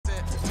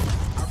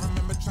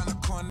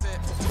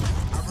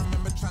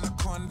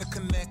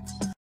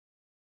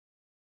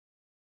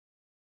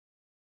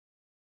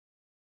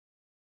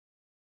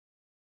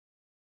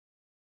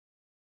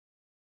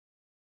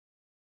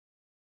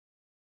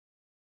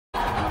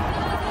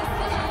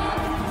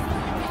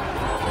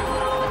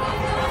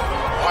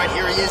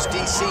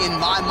DC, in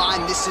my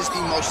mind, this is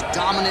the most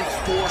dominant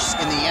force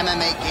in the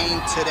MMA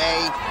game today.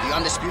 The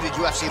undisputed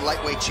UFC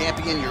Lightweight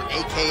Champion, your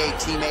AKA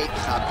teammate,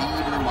 Khabib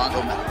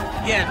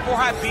Nurmagomedov. Yeah, and for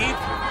Khabib,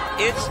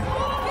 it's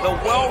the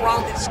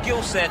well-rounded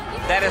skill set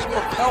that has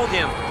propelled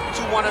him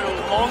to one of the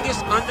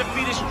longest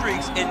undefeated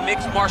streaks in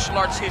mixed martial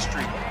arts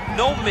history.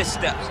 No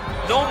missteps,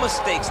 no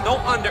mistakes, no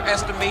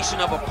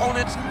underestimation of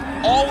opponents,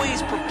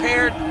 always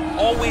prepared,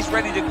 always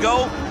ready to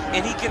go,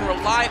 and he can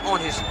rely on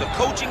the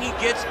coaching he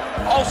gets,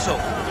 also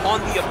on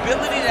the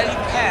ability that he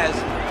has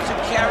to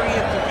carry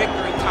him to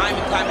victory time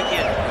and time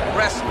again.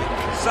 Wrestling,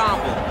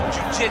 Sambo,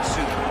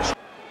 jiu-jitsu. Are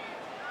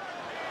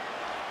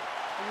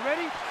you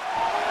ready?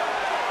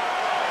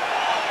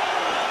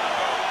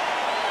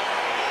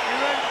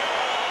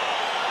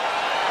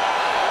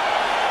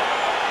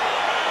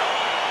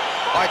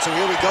 All right, so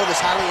here we go. This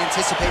highly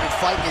anticipated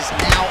fight is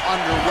now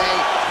underway.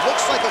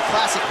 Looks like a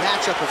classic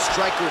matchup of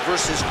striker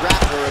versus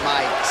grappler. Am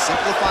I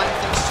simplifying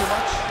things too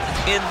much?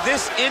 In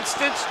this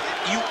instance,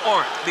 you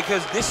aren't,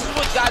 because this is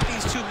what got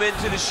these two men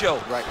to the show.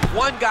 Right.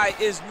 One guy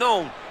is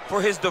known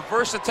for his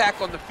diverse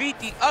attack on the feet.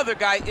 The other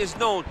guy is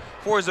known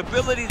for his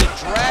ability to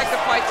drag the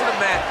fight to the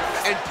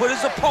mat and put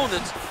his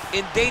opponents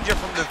in danger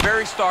from the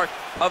very start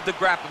of the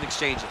grappling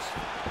exchanges.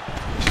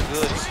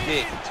 Good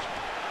stick.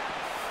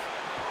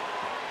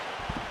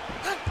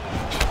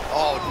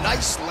 Oh,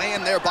 nice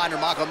land there by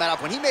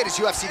Nurmagomedov. When he made his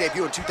UFC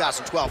debut in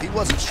 2012, he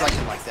wasn't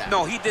striking like that.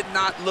 No, he did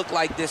not look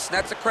like this. And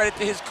that's a credit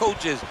to his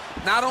coaches,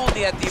 not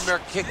only at the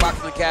American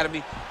Kickboxing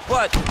Academy,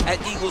 but at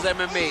Eagles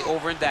MMA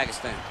over in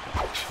Dagestan.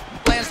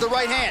 Lands the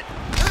right hand.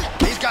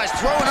 These guys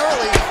throwing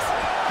early.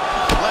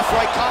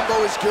 Left-right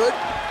combo is good.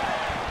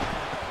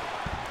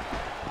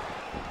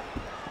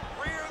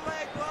 Rear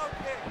leg low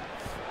kick.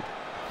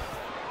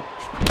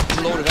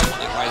 Loaded up on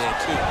that right hand,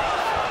 too.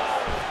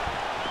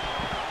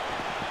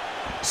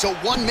 So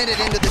 1 minute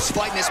into this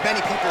fight, and as many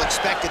people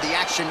expected, the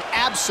action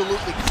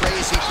absolutely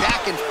crazy,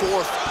 back and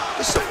forth.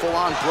 This is a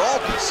full-on brawl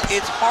piece.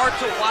 It's hard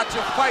to watch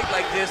a fight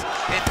like this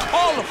and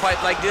call a fight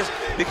like this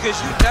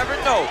because you never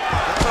know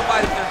when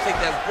somebody's going to take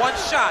that one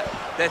shot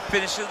that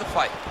finishes the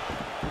fight.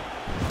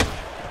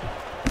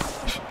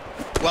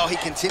 Well, he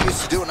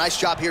continues to do a nice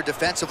job here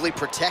defensively,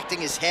 protecting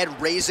his head,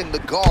 raising the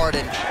guard,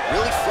 and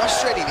really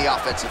frustrating the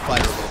offensive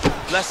fighter a little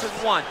bit. Lesson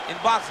 1 in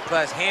boxing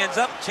class, hands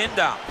up, chin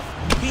down.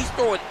 He's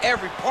throwing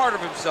every part of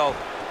himself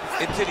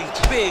into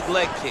these big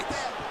leg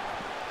kicks.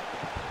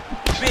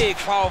 Big,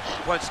 powerful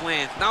punch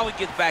lands. Now he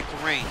gets back to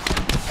range.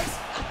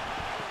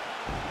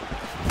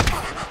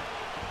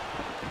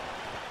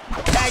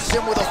 Tags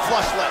him with a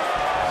flush left.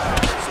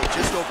 So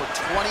just over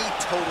 20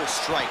 total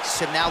strikes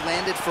have now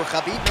landed for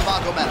Khabib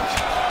Nurmagomedov.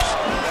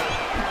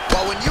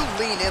 Well, when you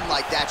lean in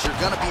like that, you're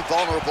going to be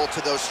vulnerable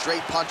to those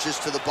straight punches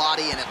to the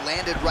body, and it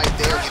landed right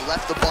there. He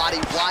left the body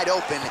wide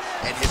open,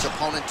 and his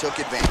opponent took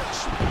advantage.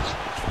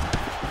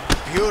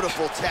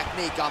 Beautiful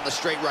technique on the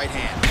straight right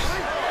hand.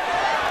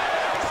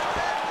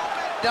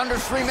 Under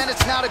 3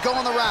 minutes now to go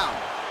in the round.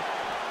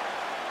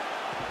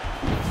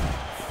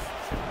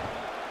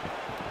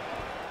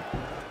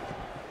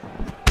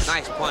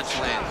 Nice punch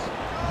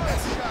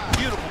lands.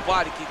 Beautiful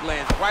body kick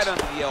lands right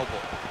under the elbow.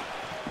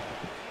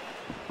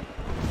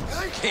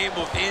 Game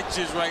of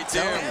inches right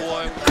there,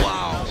 boy.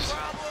 Wow.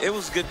 It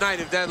was good night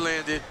if that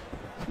landed.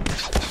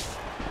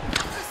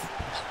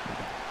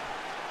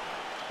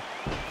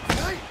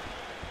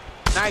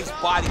 Nice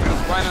body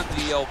kick right under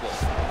the elbow.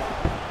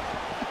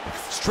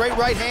 Straight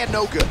right hand,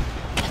 no good.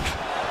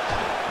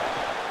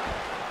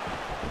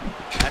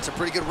 That's a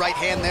pretty good right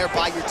hand there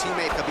by your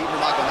teammate, Khabib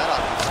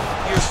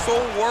Nurmagomedov. You're so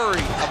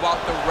worried about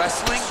the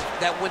wrestling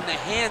that when the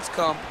hands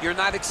come, you're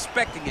not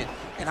expecting it.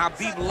 And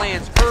Khabib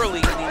lands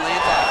early and he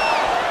lands out.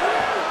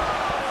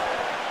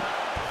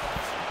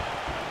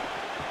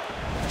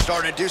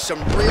 Starting to do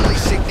some really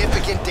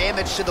significant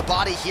damage to the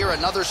body here.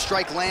 Another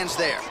strike lands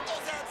there.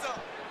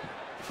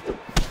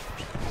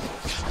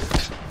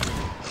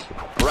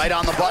 Right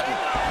on the button.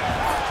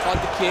 On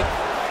the kick.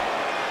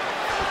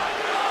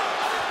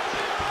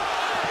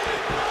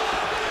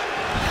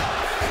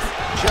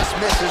 Just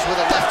misses with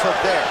a left hook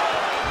there.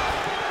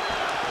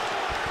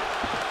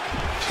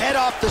 Head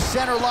off the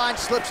center line,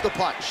 slips the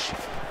punch.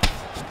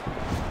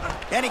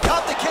 And he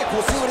caught the kick.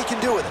 We'll see what he can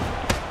do with it.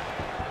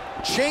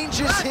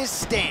 Changes his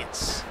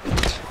stance.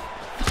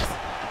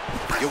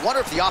 You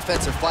wonder if the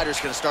offensive fighter's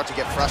going to start to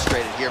get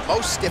frustrated here.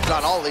 Most, if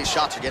not all, of these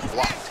shots are getting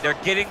blocked. They're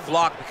getting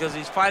blocked because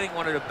he's fighting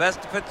one of the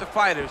best defensive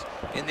fighters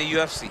in the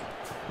UFC.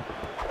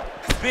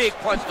 Big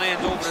punch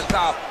lands over the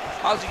top.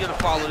 How's he going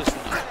to follow this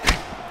one up?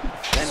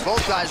 And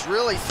both guys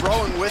really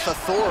throwing with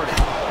authority.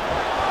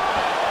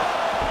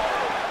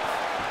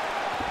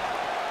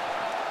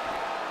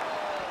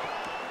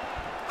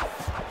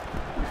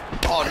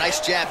 Oh, nice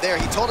jab there.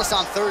 He told us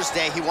on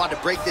Thursday he wanted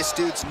to break this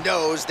dude's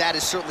nose. That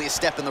is certainly a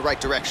step in the right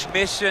direction.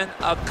 Mission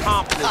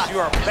accomplished. You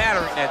are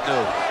battering that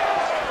nose.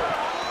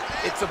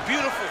 It's a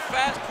beautiful,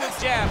 fast, quick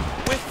jab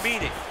with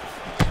meaning.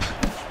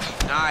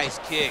 Nice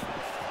kick.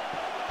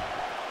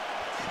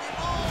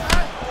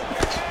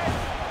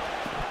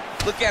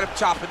 Look at him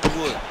chopping the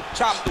wood.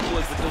 Chop the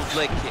wood with those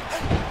leg kicks.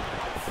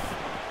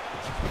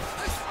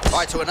 All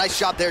right, so a nice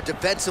job there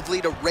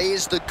defensively to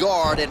raise the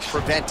guard and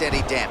prevent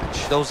any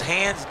damage. Those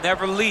hands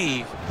never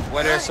leave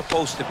where they're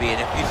supposed to be,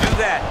 and if you do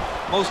that,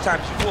 most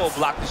times you will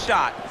block the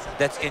shot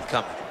that's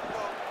incoming.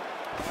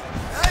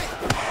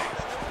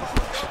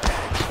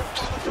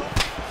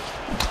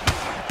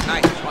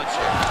 Nice punch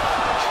there.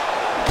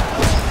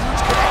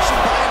 Huge connection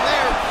by him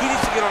there. He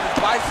needs to get on his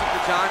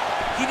bicycle, John.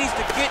 He needs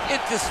to get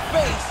into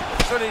space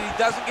so that he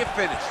doesn't get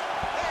finished.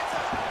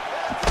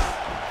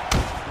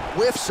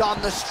 Whiffs on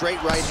the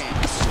straight right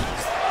hand.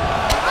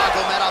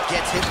 Nurmagomedov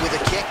gets hit with a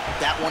kick.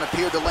 That one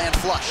appeared to land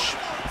flush.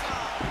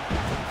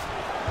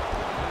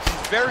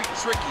 He's very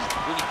tricky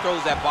when he throws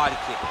that body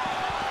kick.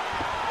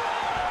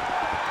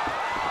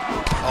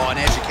 Oh, an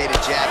educated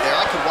jab there.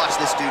 I could watch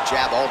this dude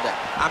jab all day.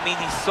 I mean,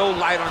 he's so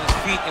light on his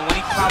feet, and when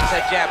he pops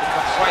that jab, it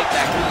comes right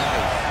back to his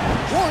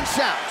face. Horn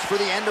sounds for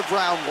the end of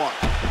round one.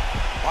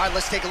 All right,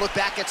 let's take a look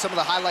back at some of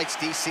the highlights,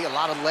 DC. A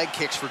lot of leg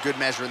kicks for good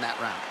measure in that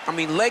round. I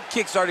mean, leg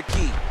kicks are the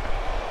key.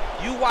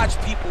 You watch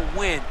people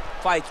win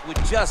fights with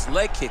just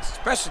leg kicks,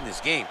 especially in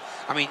this game.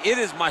 I mean, it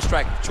is my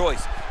strike of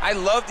choice. I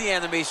love the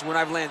animation when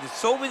I've landed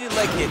so many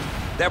leg kicks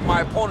that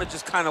my opponent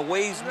just kind of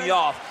waves me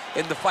off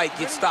and the fight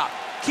gets stopped.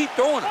 Keep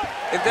throwing them.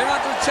 If they're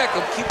not going to check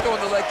them, keep throwing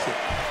the leg kick.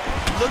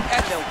 Look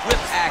at the whip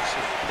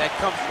action that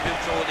comes from him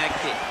throwing that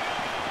kick.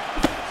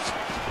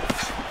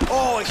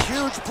 Oh, a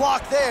huge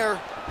block there.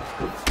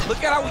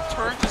 Look at how he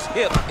turns his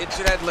hip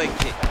into that leg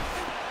kick.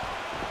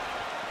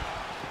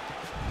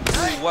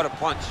 Ooh, what a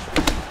punch.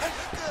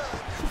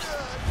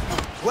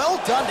 Well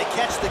done to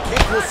catch the kick.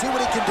 We'll see what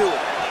he can do with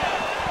it.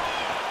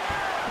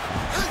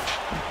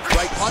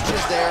 Right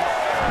punches there.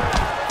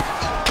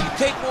 You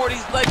take more of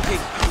these leg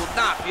kicks, you will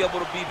not be able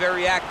to be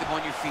very active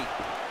on your feet.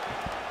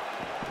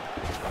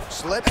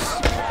 Slips.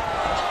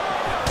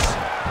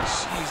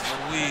 Jeez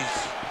Louise.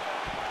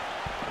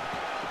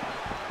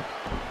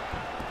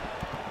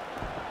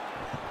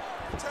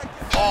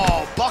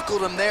 Oh,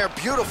 buckled him there.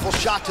 Beautiful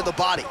shot to the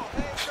body.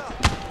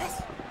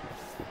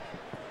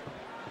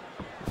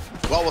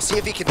 Well, we'll see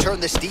if he can turn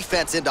this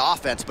defense into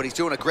offense, but he's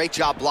doing a great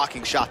job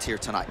blocking shots here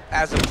tonight.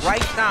 As of right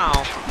now,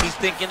 he's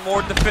thinking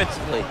more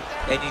defensively,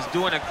 and he's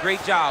doing a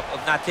great job of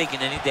not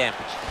taking any damage.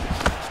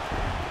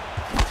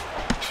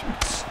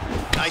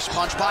 Nice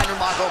punch by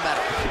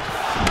Nurmagomedov.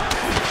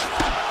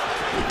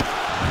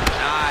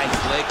 Nice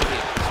leg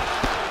kick.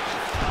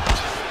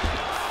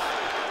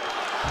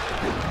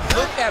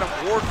 Look at him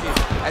working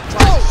at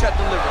trying to shut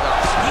the liver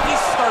down. He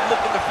needs to start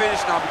looking to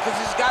finish now because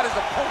he's got his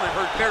opponent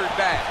hurt very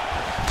bad.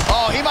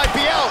 Oh, he might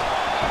be out.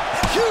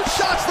 Huge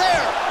shots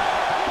there.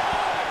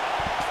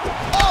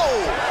 Oh!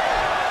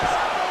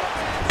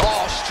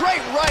 Oh,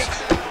 straight right.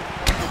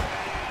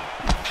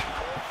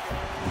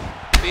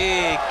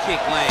 Big kick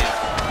lands.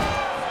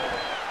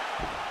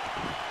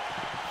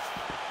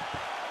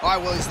 All right,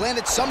 well, he's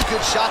landed some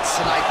good shots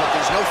tonight, but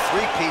there's no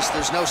three-piece,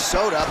 there's no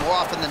soda. More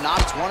often than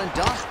not, it's one and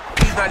done.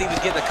 He's not even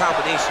getting a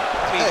combination.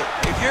 I mean,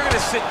 if you're going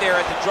to sit there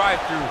at the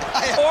drive-thru,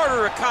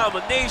 order a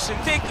combination,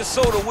 take the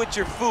soda with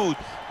your food,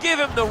 give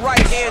him the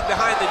right hand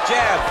behind the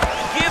jab,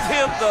 give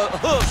him the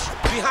hook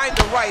behind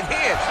the right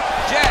hand.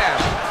 Jab,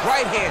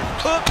 right hand,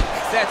 hook,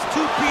 that's 2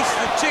 pieces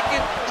of chicken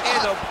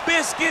and a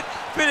biscuit.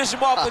 Finish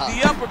him off with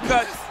the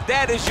uppercut.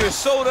 That is your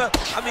soda.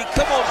 I mean,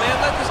 come on, man,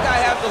 let this guy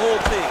have the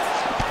whole thing.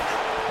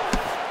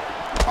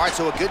 All right,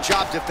 so a good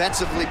job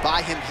defensively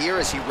by him here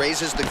as he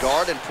raises the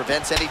guard and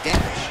prevents any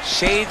damage.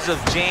 Shades of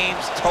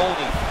James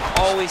Toney.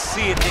 Always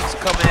seeing things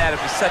coming at him.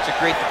 He's such a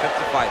great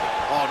defensive fighter.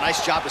 Oh,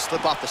 nice job to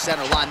slip off the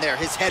center line there.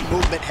 His head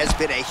movement has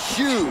been a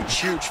huge,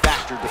 huge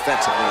factor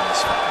defensively in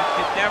this fight.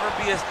 You can never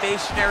be a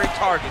stationary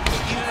target.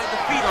 Even at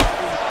the feet on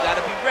food, you got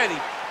to be ready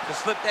to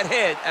slip that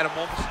head at a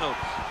moment's notice.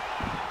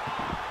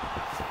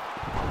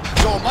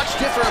 So a much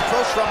different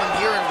approach from him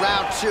here in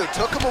round 2.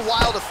 Took him a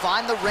while to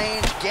find the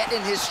range, get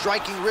in his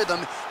striking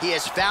rhythm. He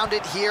has found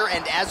it here,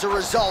 and as a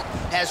result,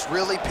 has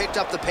really picked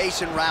up the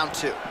pace in round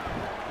 2.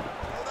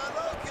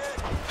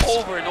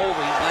 Over and over,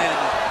 he's landing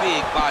these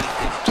big body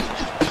kicks.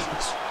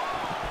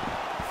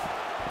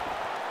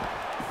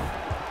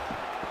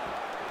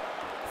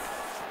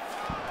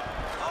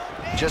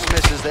 Just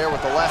misses there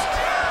with the left.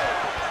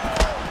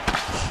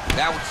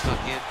 That one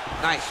stuck in.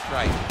 Nice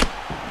strike.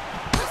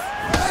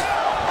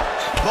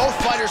 Both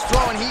fighters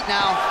throwing heat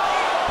now.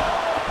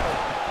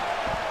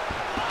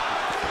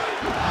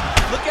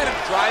 Look at him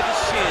drive his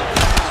shin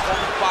into his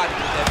opponent's body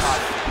with that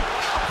body kick.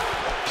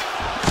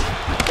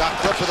 Got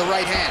clipped with the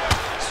right hand.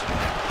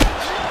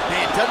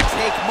 Man, it doesn't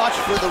take much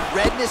for the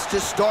redness to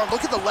start.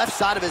 Look at the left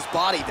side of his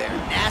body there.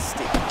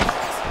 Nasty.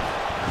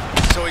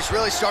 So he's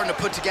really starting to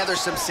put together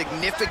some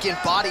significant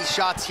body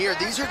shots here.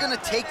 These are going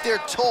to take their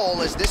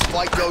toll as this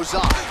fight goes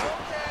on.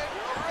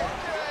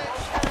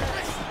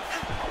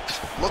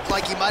 Looked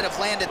like he might have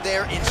landed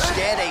there.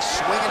 Instead, a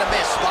swing and a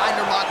miss by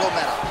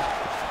Nurmagomedov.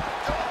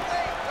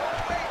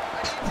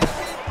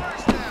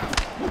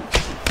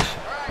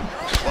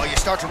 Well, you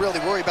start to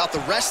really worry about the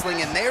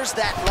wrestling, and there's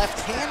that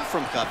left hand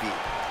from Khabib.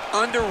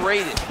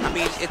 Underrated. I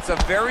mean, it's a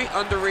very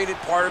underrated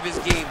part of his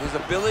game. His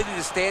ability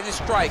to stand and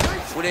strike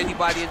with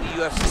anybody in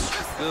the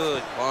UFC.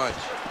 Good punch.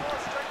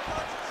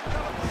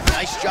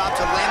 Nice job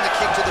to land the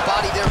kick to the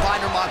body there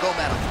by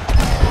Nurmagomedov.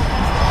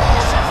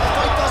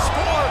 Fight thus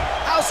far.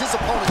 How's his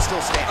opponent still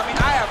standing? I mean,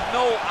 I have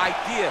no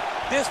idea.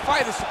 This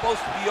fight is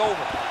supposed to be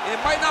over. And it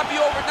might not be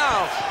over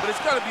now, but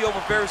it's going to be over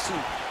very soon.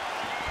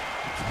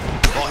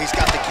 Well, he's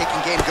got the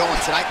kicking game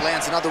going tonight.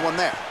 Lands another one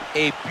there.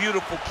 A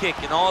beautiful kick,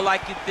 and all I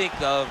can think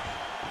of,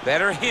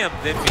 better him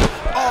than me.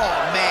 Oh,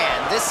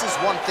 man, this is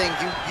one thing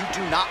you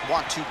do not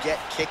want to get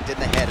kicked in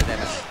the head at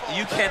MMA.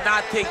 You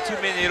cannot take too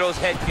many of those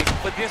head kicks,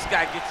 but this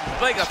guy gets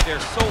his leg up there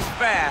so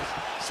fast,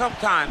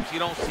 sometimes you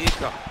don't see it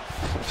coming.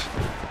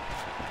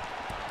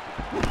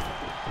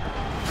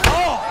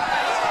 Oh!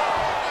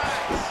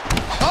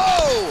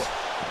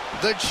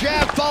 The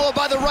jab followed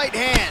by the right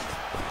hand.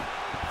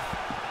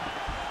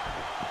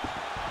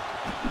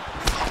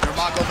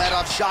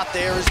 Nurmagomedov's shot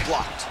there is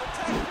blocked.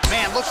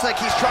 Man, looks like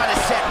he's trying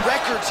to set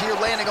records here,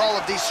 landing all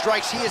of these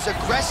strikes. He is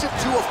aggressive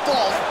to a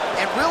fault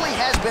and really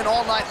has been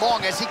all night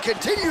long as he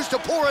continues to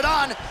pour it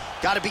on.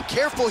 Got to be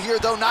careful here,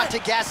 though, not to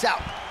gas out.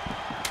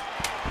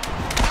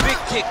 Big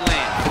kick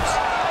lands.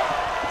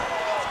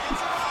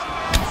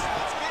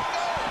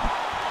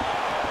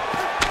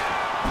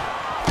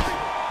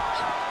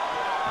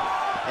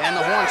 And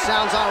the horn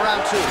sounds on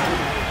round 2.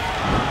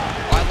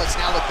 All right, let's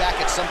now look back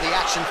at some of the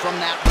action from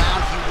that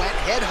round. He went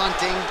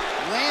headhunting,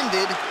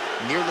 landed,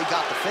 nearly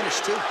got the finish,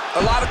 too.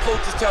 A lot of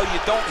coaches tell you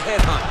don't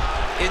headhunt.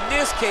 In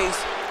this case,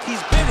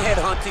 he's been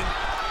headhunting,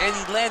 and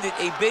he landed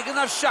a big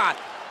enough shot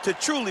to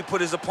truly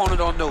put his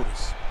opponent on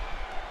notice.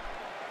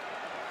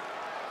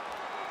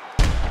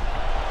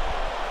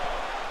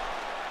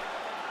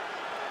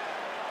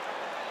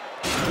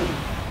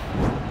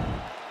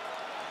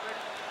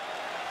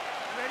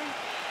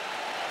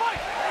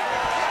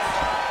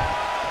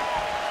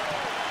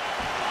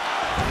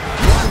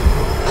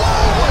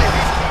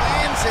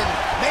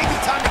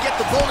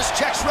 Bonus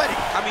checks ready.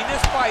 I mean,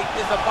 this fight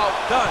is about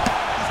done.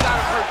 He's got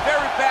him hurt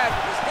very bad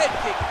with his head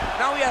kick.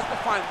 Now he has to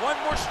find one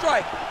more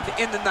strike to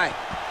end the night.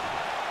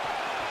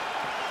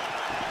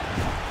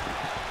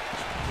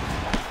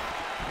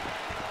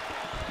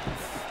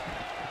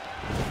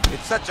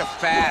 It's such a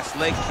fast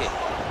leg kick.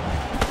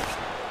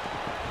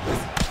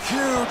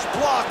 Huge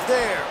block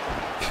there.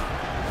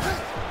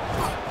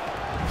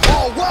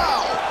 Oh,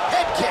 wow!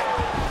 Head kick.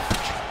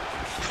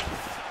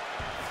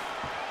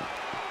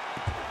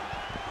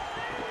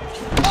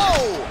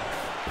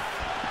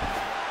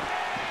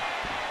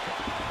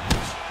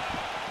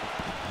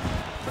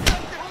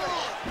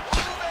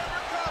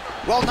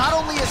 Well, not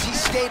only has he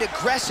stayed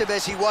aggressive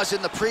as he was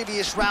in the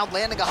previous round,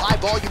 landing a high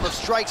volume of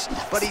strikes,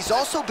 but he's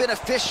also been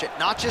efficient,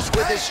 not just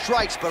with his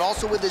strikes, but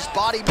also with his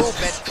body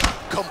movement.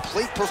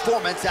 Complete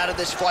performance out of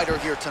this fighter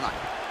here tonight.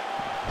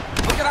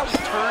 Look at how he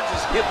turns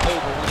his hip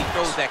over when he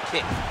throws that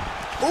kick.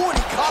 Ooh, and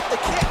he caught the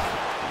kick.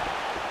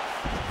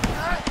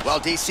 Well,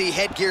 DC,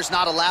 headgear's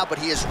not allowed, but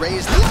he has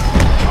raised the... You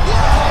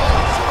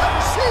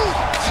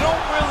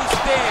don't really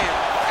stand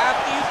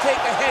after you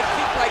take a head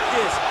kick like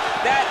this.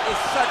 That is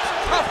such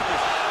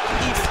toughness to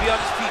even be on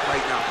his feet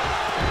right now.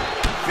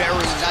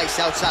 Very nice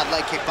outside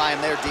leg kick by him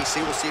there, DC.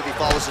 We'll see if he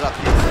follows it up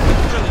here.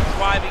 He's really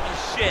driving his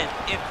shin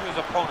into his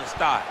opponent's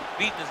thigh,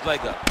 beating his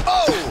leg up.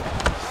 Oh!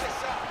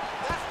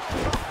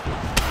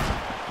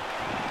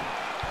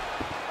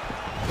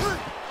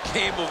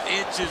 Game of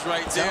inches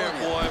right there,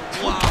 boy.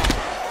 Wow.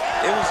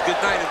 It was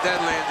good night if that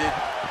landed.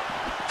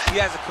 He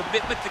has a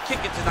commitment to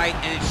kicking tonight,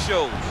 and it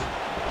shows.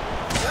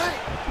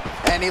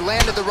 And he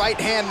landed the right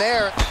hand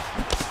there.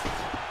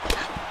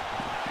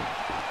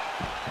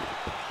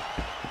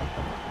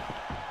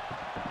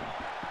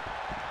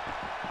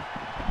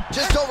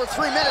 Just over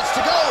 3 minutes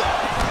to go.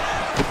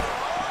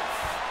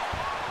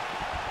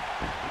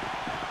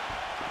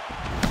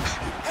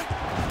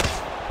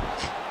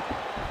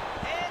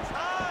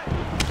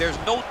 There's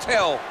no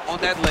tell on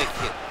that leg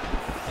kick.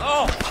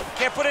 Oh,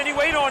 can't put any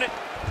weight on it.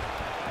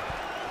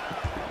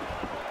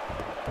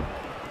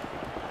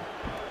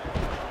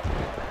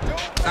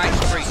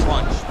 Nice straight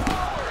punch.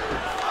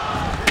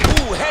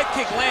 Ooh, head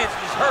kick lands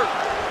and he's hurt.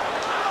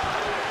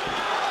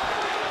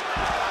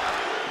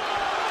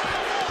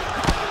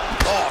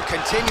 Oh,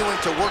 continuing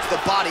to work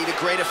the body to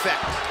great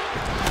effect.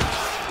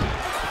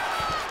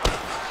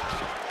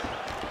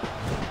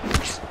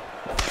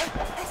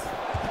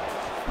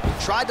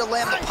 Tried to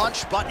land the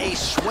punch, but a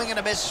swing and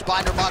a miss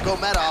by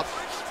Nurmagomedov.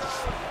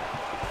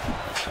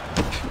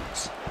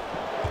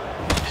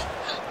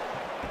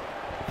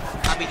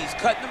 I mean, he's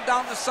cutting him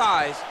down to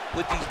size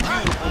with these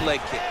beautiful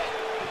leg kicks.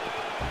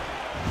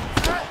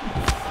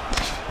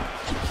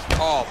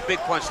 Oh, big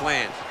punch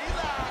lands.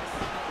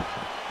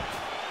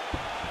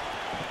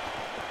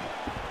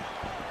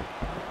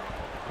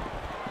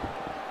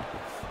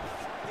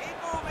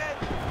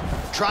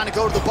 Trying to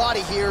go to the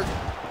body here,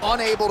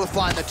 unable to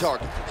find the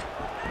target.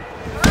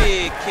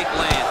 Big kick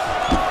lands.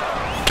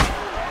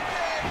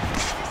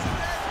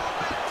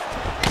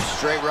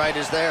 Straight right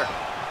is there.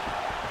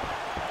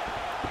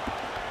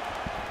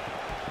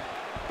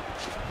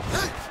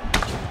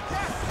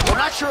 Well,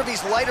 not not sure if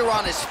he's lighter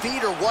on his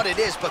feet or what it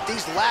is, but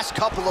these last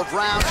couple of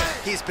rounds,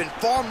 he's been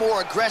far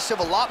more aggressive,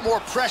 a lot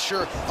more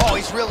pressure. Oh,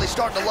 he's really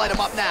starting to light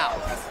him up now.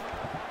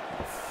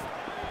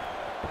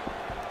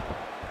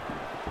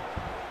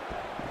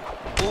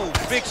 Ooh,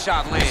 big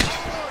shot lands.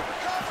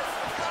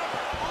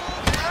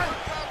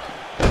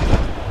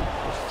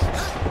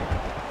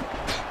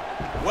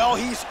 Well,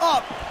 he's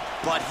up,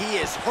 but he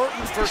is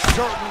hurting for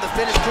certain. The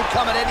finish could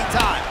come at any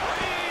time.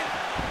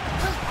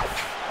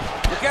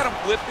 Look at him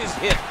whip his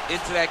hip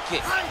into that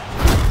kick.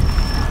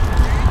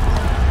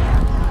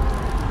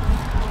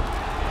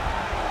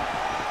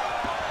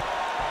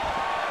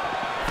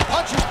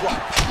 Punches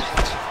blocked.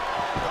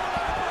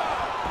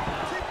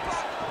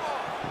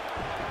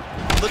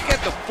 Look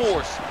at the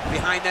force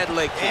behind that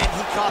leg kick. And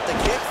he caught the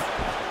kick.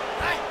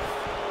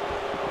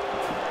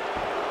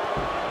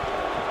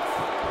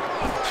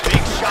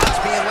 Big shots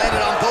being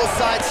landed on both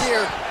sides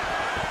here.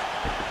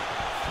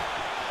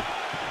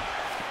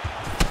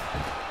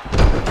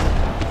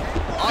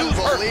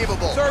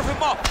 Unbelievable. Serve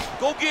him up.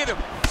 Go get him.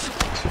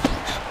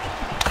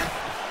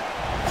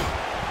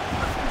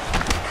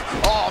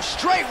 Oh,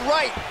 straight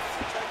right.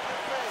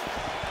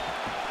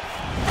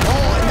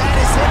 Oh, and that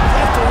is it.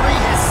 Referee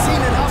has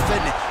seen enough,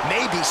 and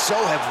maybe so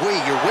have we.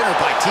 Your winner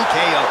by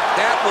TKO.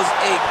 That was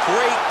a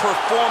great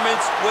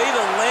performance. Way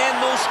to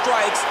land those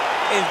strikes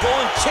and go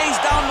and chase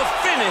down the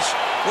finish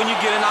when you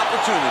get an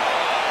opportunity.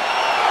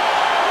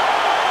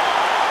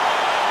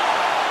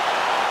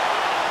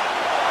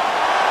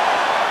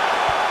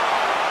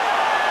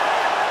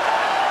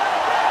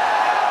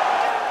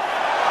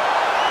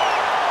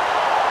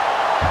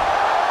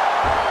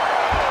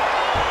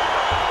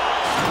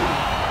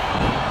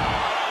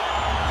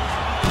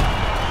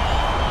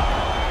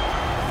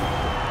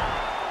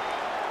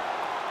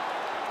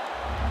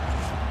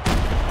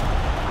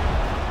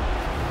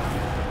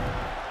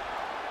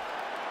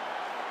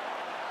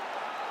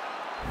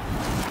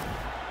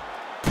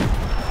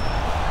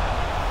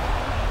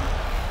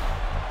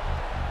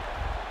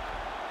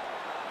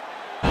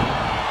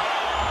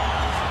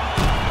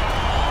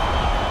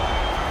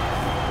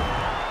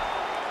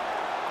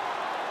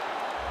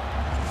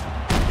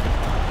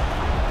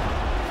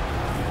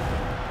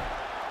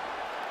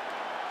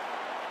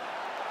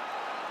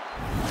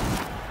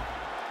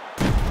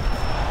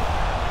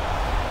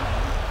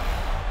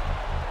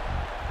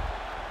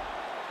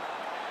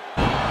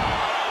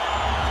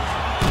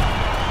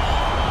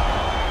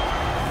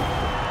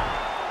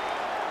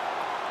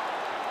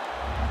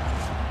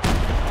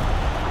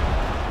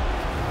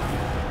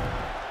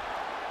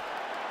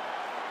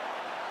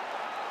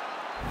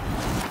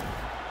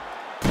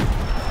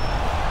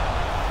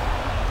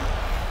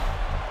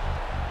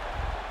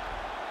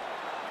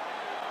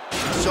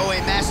 So a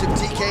massive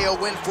TKO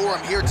win for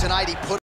him here tonight. He put